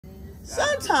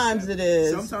Sometimes it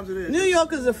is. Sometimes it is. New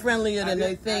Yorkers are friendlier than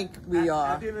they think we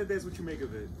are. At the end of the day, it's what you make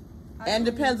of it. And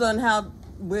depends on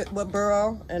what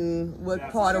borough and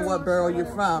what part of what borough you're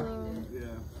from.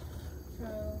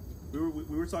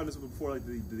 We were talking this before, like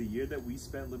the year that we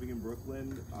spent living in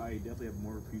Brooklyn, I definitely have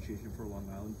more appreciation for Long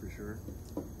Island for sure,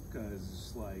 because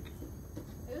it's like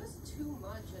it was too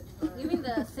much at times. You mean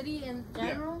the city in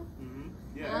general?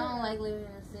 Yeah. I don't like living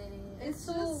in the city. It's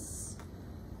just.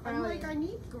 I'm like, I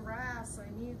need grass. I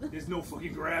need. There's no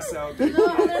fucking grass out there.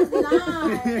 No, there's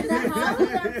not. The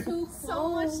houses are too close. So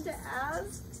much to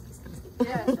ask.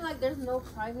 Yeah, I feel like there's no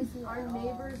privacy. Our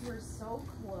neighbors were so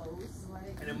close.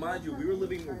 Like, And then mind you, we were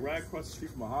living right across the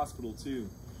street from a hospital too.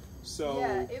 So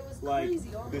yeah, it was like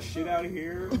crazy. the shit out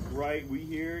here, right? We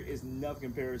hear is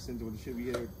nothing comparison to what the shit we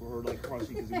hear or like across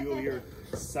the street, because we over here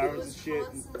sirens and shit,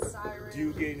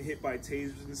 dude getting hit by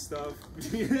tasers and stuff.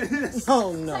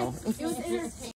 Oh no. It was entertaining.